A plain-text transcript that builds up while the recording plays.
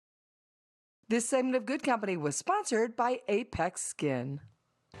This segment of Good Company was sponsored by Apex Skin.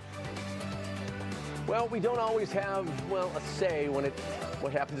 Well, we don't always have, a say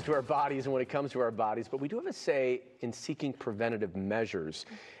what happens to our bodies and when it comes to our bodies, but we do have a say in seeking preventative measures.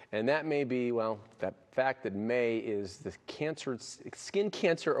 And that may be, that fact that May is the Skin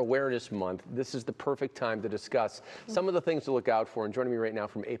Cancer Awareness Month. This is the perfect time to discuss some of the things to look out for. And joining me right now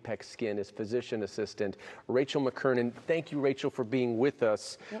from Apex Skin is physician assistant Rachel McKernan. Thank you, Rachel, for being with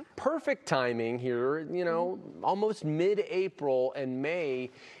us. Yep. Perfect timing here, almost mid-April, and May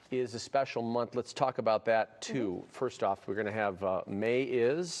is a special month. Let's talk about that too. First off, we're going to have May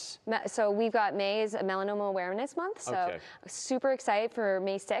is? So we've got May is a Melanoma Awareness Month. So super excited for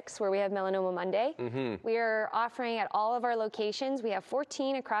May 6th, where we have Melanoma Monday. We are offering at all of our locations, we have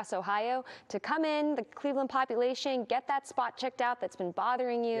 14 across Ohio, to come in, the Cleveland population, get that spot checked out that's been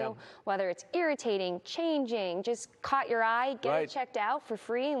bothering you, whether it's irritating, changing, just caught your eye, get it checked out for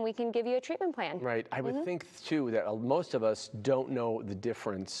free, and we can give you a treatment plan. Right. I would think too that most of us don't know the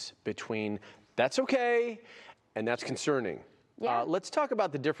difference between that's okay and that's concerning. Yeah. Let's talk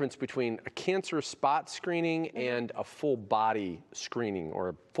about the difference between a cancer spot screening and a full body screening or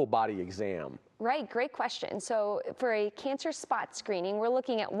a full body exam. Right, great question. So for a cancer spot screening, we're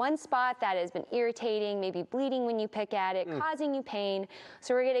looking at one spot that has been irritating, maybe bleeding when you pick at it, causing you pain.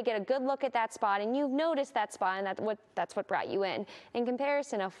 So we're gonna get a good look at that spot, and you've noticed that spot, and that's what brought you in. In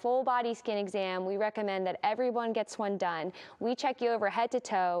comparison, a full body skin exam, we recommend that everyone gets one done. We check you over head to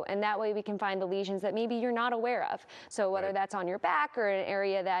toe, and that way we can find the lesions that maybe you're not aware of. So whether that's on your back or an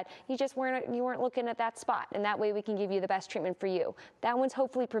area that you weren't looking at that spot, and that way we can give you the best treatment for you. That one's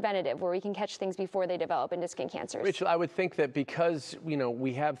hopefully preventative, where we can catch things before they develop into skin cancers. Rachel, I would think that because,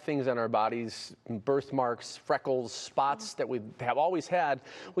 we have things on our bodies, birthmarks, freckles, spots that we have always had,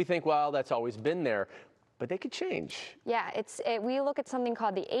 we think, well, that's always been there. But they could change. Yeah, we look at something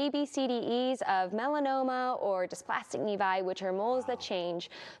called the ABCDEs of melanoma or dysplastic nevi, which are moles that change.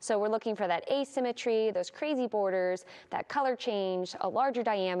 So we're looking for that asymmetry, those crazy borders, that color change, a larger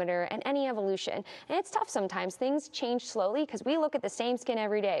diameter, and any evolution. And it's tough sometimes. Things change slowly because we look at the same skin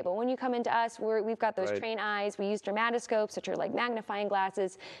every day. But when you come into us, we've got those trained eyes. We use dermatoscopes, which are like magnifying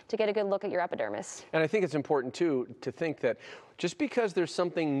glasses, to get a good look at your epidermis. And I think it's important, too, to think that just because there's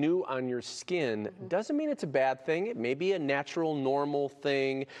something new on your skin doesn't mean it's a bad thing. It may be a natural, normal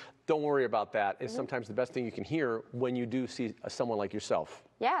thing. Don't worry about that. It's sometimes the best thing you can hear when you do see someone like yourself.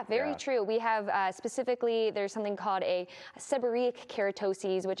 Yeah, very true. We have specifically, there's something called a seborrheic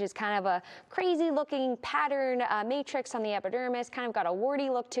keratoses, which is kind of a crazy looking pattern matrix on the epidermis, kind of got a warty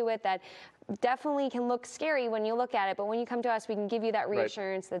look to it that definitely can look scary when you look at it, but when you come to us, we can give you that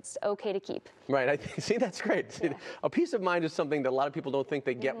reassurance that's okay to keep. Right. See, that's great. See, a peace of mind is something that a lot of people don't think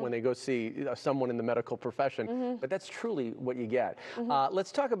they get when they go see someone in the medical profession, but that's truly what you get.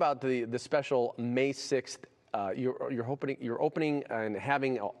 Let's talk about the special May 6th. You're opening and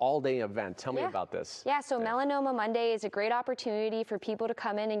having an all-day event. Tell me about this. Yeah, so Melanoma Monday is a great opportunity for people to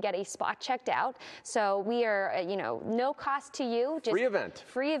come in and get a spot checked out. So we are, no cost to you. Just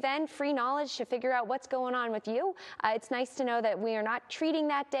free event, free knowledge to figure out what's going on with you. It's nice to know that we are not treating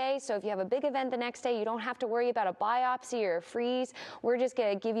that day. So if you have a big event the next day, you don't have to worry about a biopsy or a freeze. We're just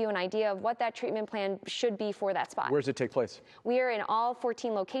going to give you an idea of what that treatment plan should be for that spot. Where does it take place? We are in all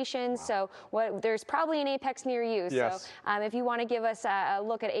 14 locations. So there's probably an Apex near you. Yes. So if you want to give us a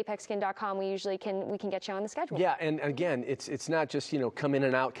look at apexskin.com, we can get you on the schedule. Yeah, and again, it's not just come in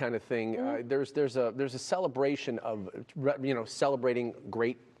and out kind of thing. There's a celebration of celebrating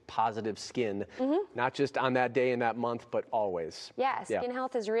great positive skin, not just on that day and that month, but always. Yeah, skin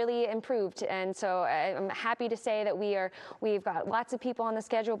health has really improved, and so I'm happy to say that we've got lots of people on the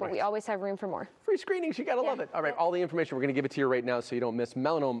schedule, but we always have room for more. Free screenings, you gotta love it. All right, all the information, we're gonna give it to you right now so you don't miss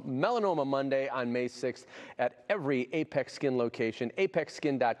Melanoma Monday on May 6th at every Apex Skin location,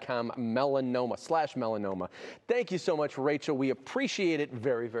 apexskin.com, melanoma/melanoma. Thank you so much, Rachel. We appreciate it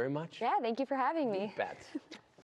very, very much. Yeah, thank you for having me. You bet.